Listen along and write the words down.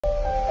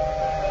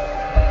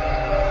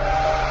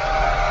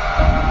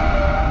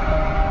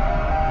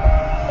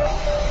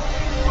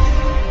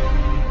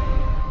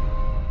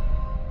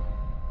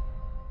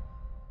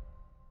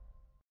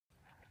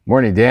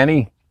Morning,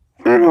 Danny.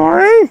 Good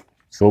morning.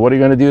 So what are you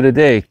going to do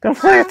today? Go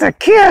play with the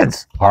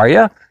kids. Are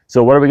you?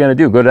 So what are we going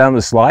to do? Go down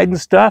the slide and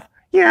stuff?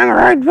 Yeah, and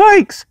ride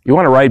bikes. You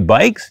want to ride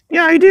bikes?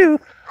 Yeah, I do.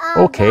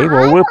 Okay,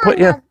 well, we'll put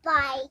you...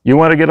 You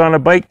want to get on a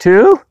bike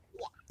too?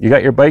 Yeah. You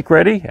got your bike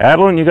ready?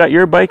 Adeline, you got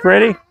your bike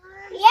ready?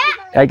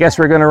 Yeah. I guess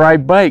we're going to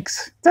ride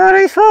bikes. That'll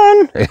be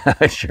fun.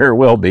 Yeah, sure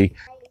will be.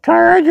 Can I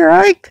ride your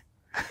bike?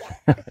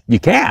 You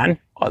can?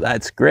 Oh,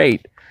 that's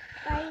great.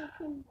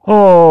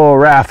 Oh,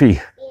 Rafi.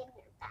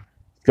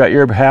 Got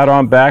your hat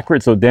on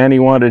backwards, so Danny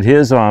wanted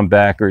his on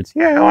backwards.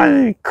 Yeah, I want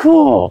to be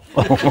cool.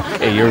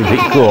 Okay, you're be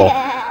cool.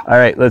 All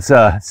right, let's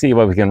see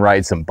what we can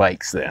ride some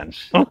bikes then.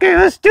 Okay,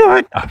 let's do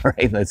it. All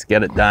right, let's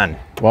get it done.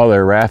 Well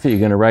there, Rafi, you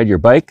gonna ride your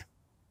bike?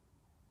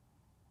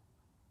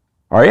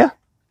 Are you?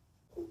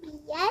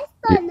 Yes,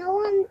 but no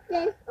one's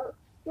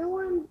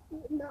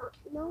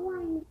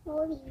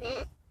holding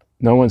it.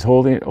 No one's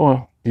holding it?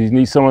 Oh, do you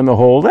need someone to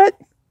hold it?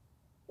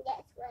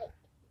 That's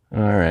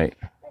right. All right.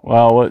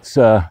 Well, let's,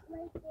 Like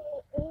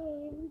it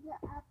is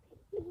up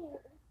here.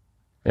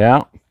 yeah.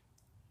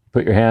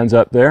 Put your hands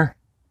up there.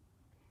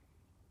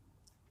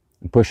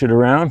 And push it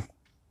around.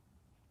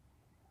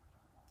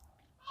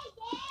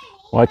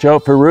 Watch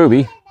out for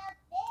Ruby.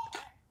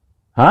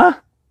 Huh?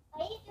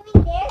 What are you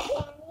doing there,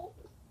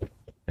 Danny?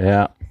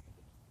 Yeah.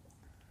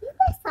 You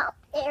guys up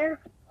there.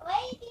 What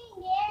are you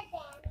doing there,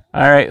 Danny?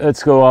 All right,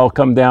 let's go. I'll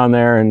come down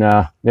there and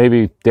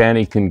maybe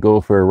Danny can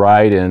go for a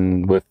ride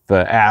in with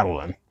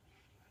Adeline.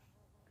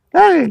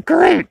 That'd be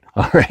great.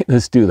 All right,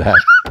 let's do that.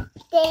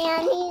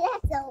 Danny,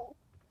 that's so...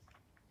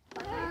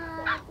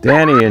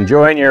 Danny,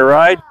 enjoying your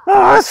ride?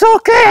 Oh, it's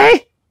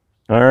okay.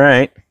 All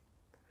right.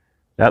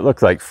 That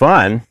looks like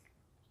fun.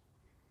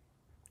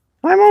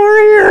 I'm over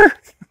here.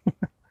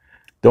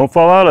 Don't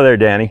fall out of there,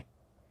 Danny.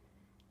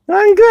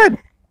 I'm good.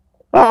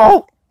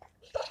 Uh-oh.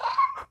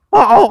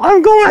 Uh-oh,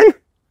 I'm going.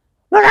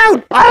 Look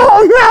out.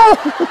 Oh,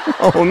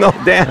 no. Oh, no,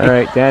 Danny. All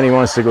right, Danny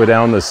wants to go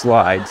down the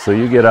slide, so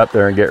you get up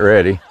there and get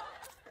ready.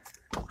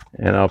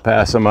 And I'll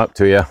pass him up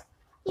to you.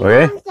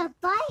 Okay? He wants to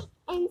bike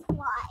and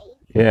slide.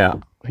 Yeah,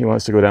 he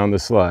wants to go down the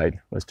slide.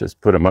 Let's just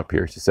put him up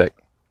here just a sec.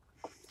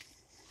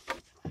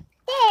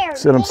 There.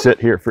 Let him sit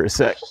here for a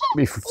sec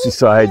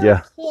beside you.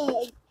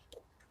 Kid.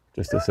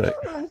 Just a sec.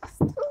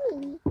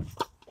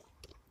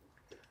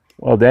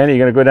 Well, Danny, you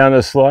going to go down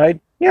the slide?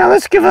 Yeah,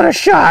 let's give it a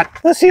shot.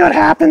 Let's see what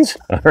happens.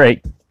 All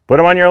right, put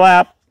him on your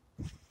lap.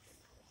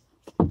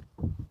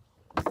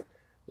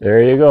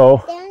 There you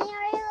go. Danny, are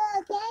you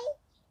okay?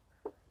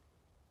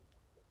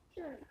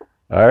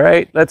 All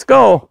right, let's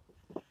go.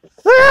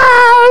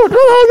 Oh,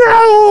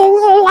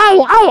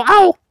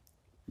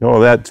 Oh,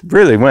 that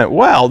really went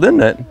well,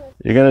 didn't it?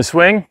 You going to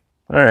swing?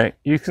 All right,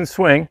 you can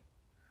swing.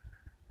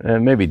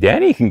 And maybe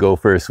Danny can go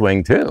for a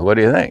swing too. What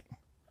do you think?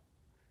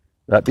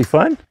 That'd be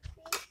fun?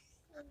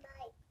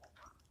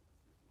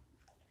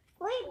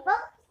 We both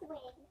swing.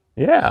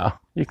 Yeah,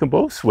 you can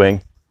both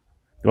swing.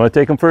 You want to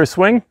take him for a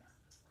swing?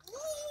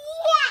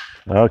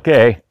 Yeah.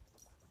 Okay.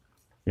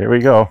 Here we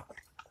go.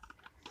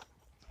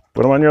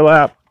 Put him on your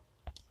lap.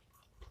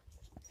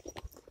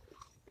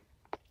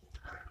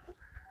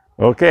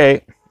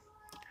 Okay.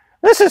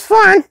 this is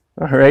fun.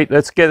 All right,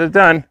 let's get it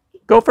done.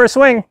 Go for a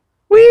swing.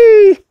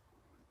 Whee!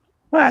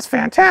 Well, that's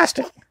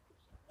fantastic.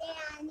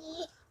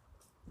 Danny.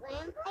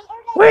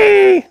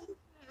 Whee!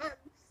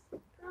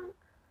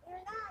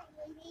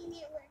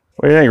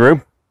 What do you think,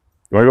 Rube?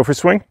 You want to go for a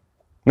swing?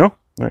 No?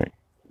 All right.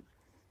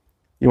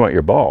 You want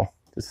your ball.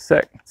 Just a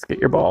sec. Let's get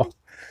your ball.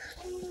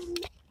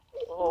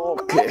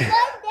 Okay.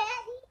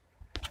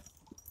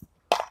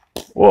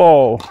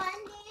 Whoa.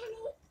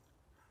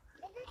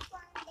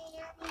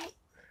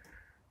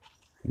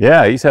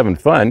 Yeah, he's having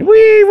fun.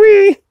 Wee,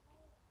 wee.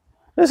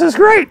 This is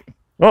great.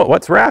 Oh,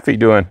 what's Rafi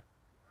doing?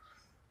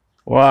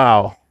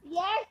 Wow.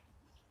 Yes.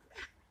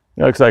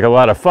 Looks like a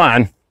lot of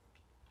fun.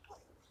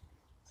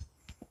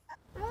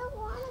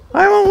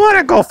 I don't want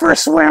to go for a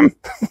swim.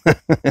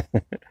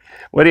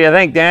 What do you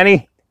think,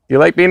 Danny? You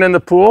like being in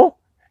the pool?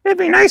 It'd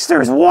be nice if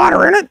there's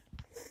water in it.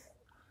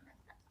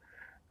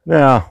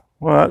 Yeah.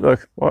 Well,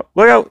 look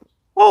out.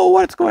 Oh,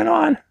 what's going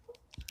on?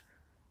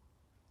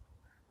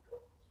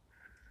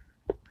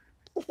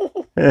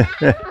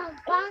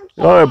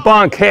 Oh,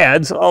 bonk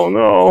heads. Oh,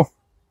 no.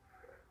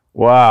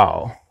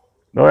 Wow.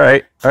 All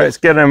right. All right, let's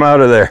get him out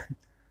of there.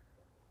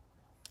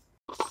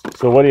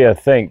 So what do you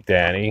think,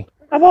 Danny?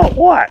 About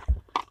what?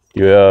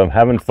 You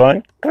having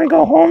fun? Can we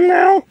go home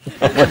now?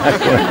 We're not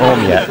going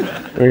home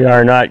yet. We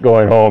are not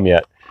going home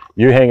yet.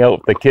 You hang out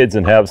with the kids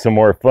and have some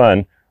more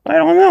fun. I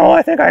don't know.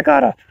 I think I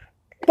got a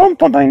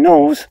bump on my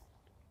nose.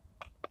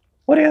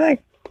 What do you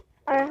think?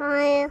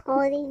 I'm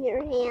holding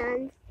your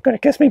hand. Gonna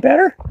kiss me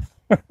better?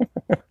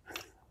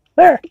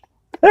 There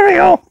we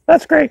go.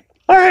 That's great.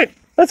 All right,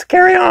 let's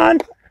carry on.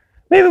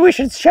 Maybe we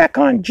should check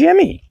on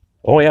Jimmy.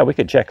 Oh, yeah, we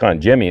could check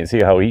on Jimmy and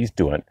see how he's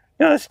doing.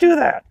 Yeah, let's do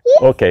that.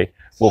 Okay,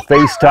 we'll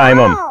FaceTime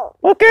him.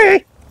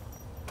 Okay.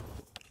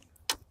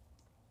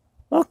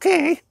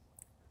 Okay.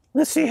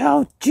 Let's see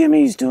how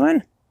Jimmy's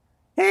doing.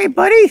 Hey,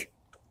 buddy.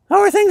 How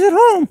are things at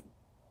home?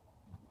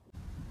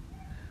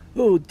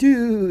 Oh,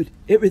 dude,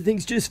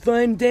 everything's just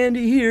fine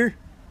dandy here.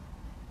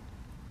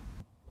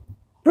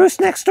 Bruce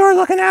next door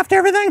looking after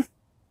everything?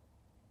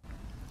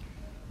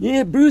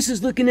 Yeah, Bruce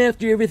is looking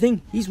after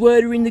everything. He's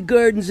watering the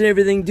gardens and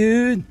everything,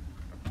 dude.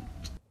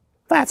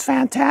 That's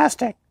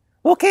fantastic.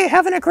 Okay,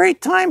 having a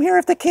great time here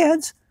with the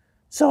kids.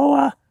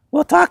 So,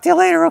 we'll talk to you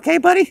later, okay,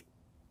 buddy?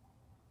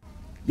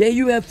 Yeah,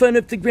 you have fun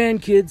up the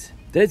grandkids.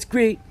 That's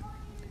great.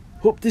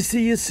 Hope to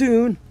see you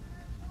soon.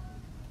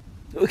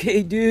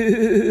 Okay,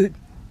 dude.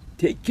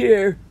 Take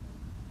care.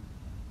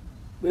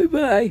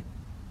 Bye-bye.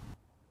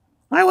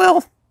 I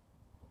will.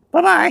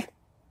 Bye-bye.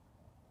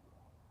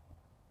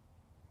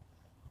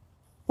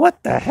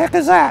 What the heck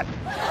is that?